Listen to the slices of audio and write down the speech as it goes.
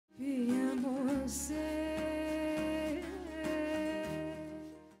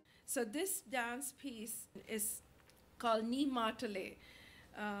So this dance piece is called Nee Maatale.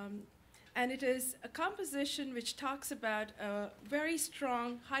 And it is a composition which talks about a very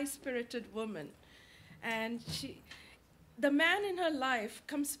strong, high-spirited woman. And the man in her life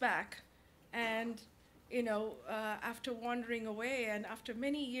comes back, and after wandering away, and after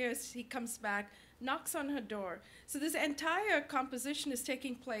many years, he comes back, knocks on her door. So this entire composition is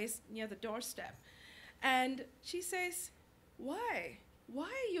taking place near the doorstep. And she says, why? Why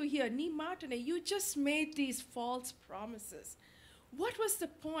are you here? Nee Maatale, you just made these false promises. What was the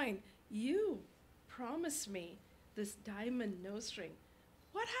point? You promised me this diamond nose ring.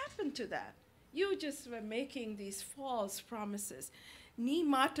 What happened to that? You just were making these false promises. Nee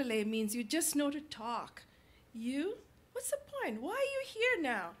Maatale means you just know to talk. You? What's the point? Why are you here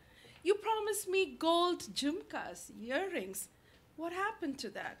now? You promised me gold jhumkas, earrings. What happened to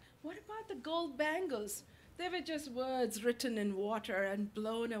that? What about the gold bangles? They were just words written in water and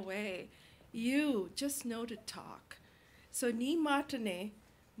blown away. You just know to talk. So Nee Maatale,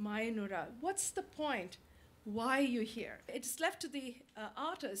 Mayanura, what's the point? Why are you here? It's left to the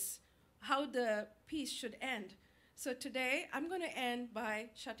artists how the piece should end. So today, I'm going to end by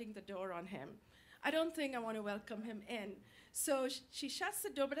shutting the door on him. I don't think I want to welcome him in. So she shuts the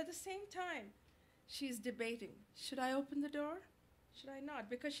door, but at the same time, she's debating. Should I open the door? Should I not?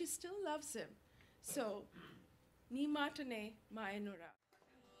 Because she still loves him. So, Nee Maatale, Mayanura.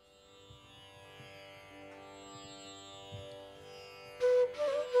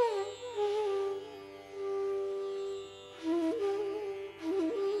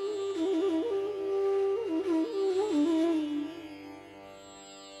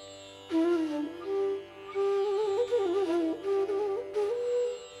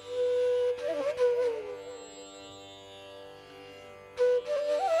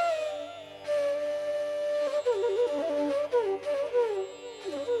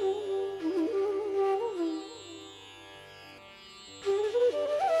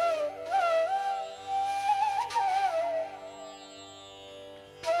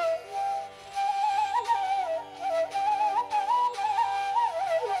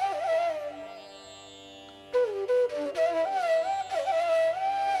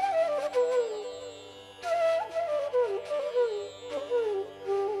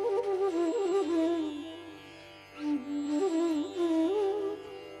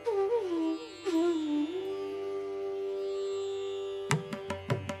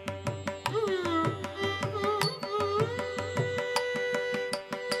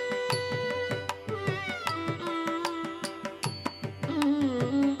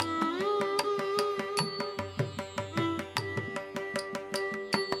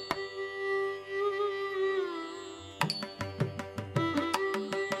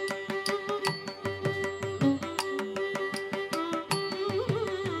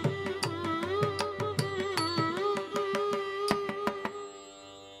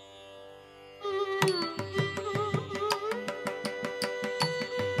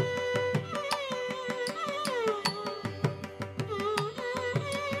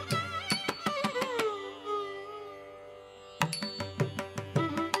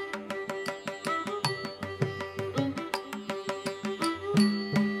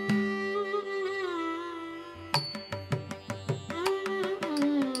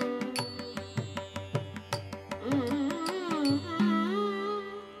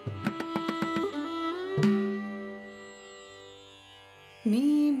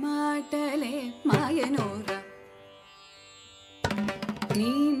 Nee Maatale, Mayanura.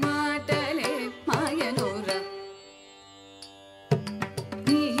 Nee Maatale, Mayanura.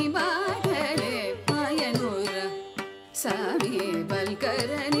 Nee Maatale, Mayanura. Sami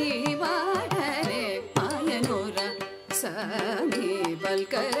Balkara Nee Maatale, Mayanura. Sami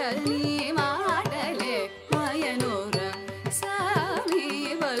Balkara Nee Maatale, Mayanura.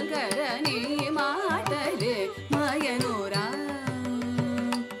 Sami Balkara Nee Maatale, Mayanura.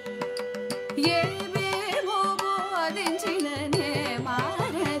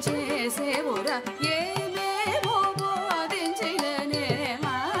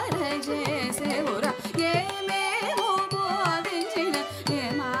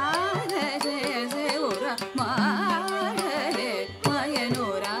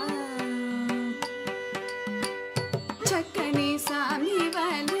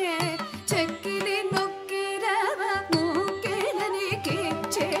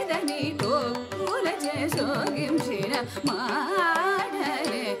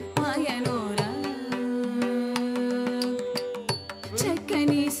 Maatale, Mayanura.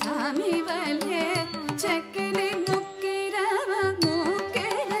 Chekkani sami vale, chekkani nukkirava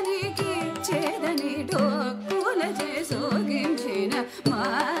mukkedaniki chedani dokula jesogimchina.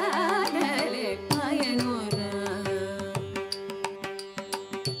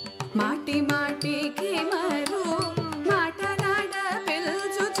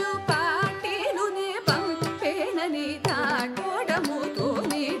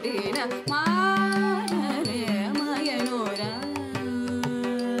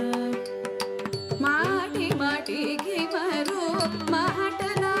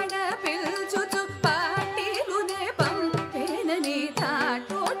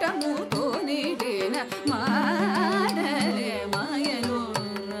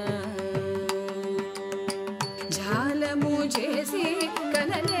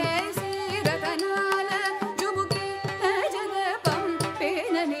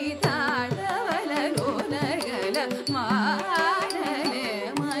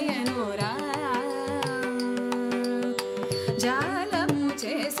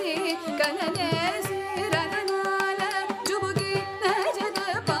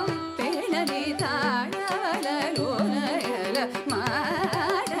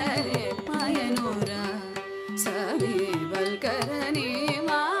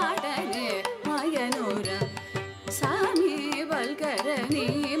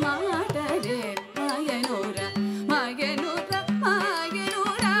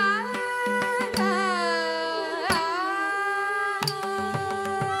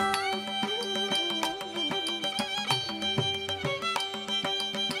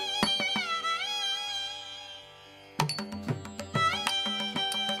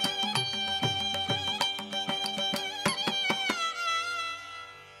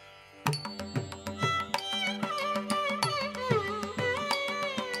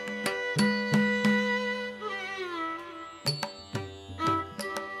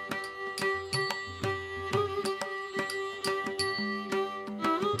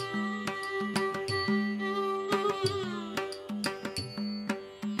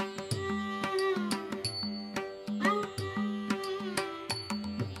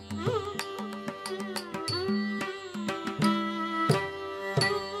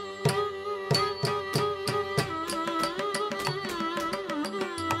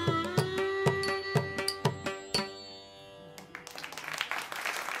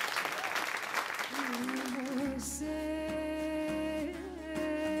 say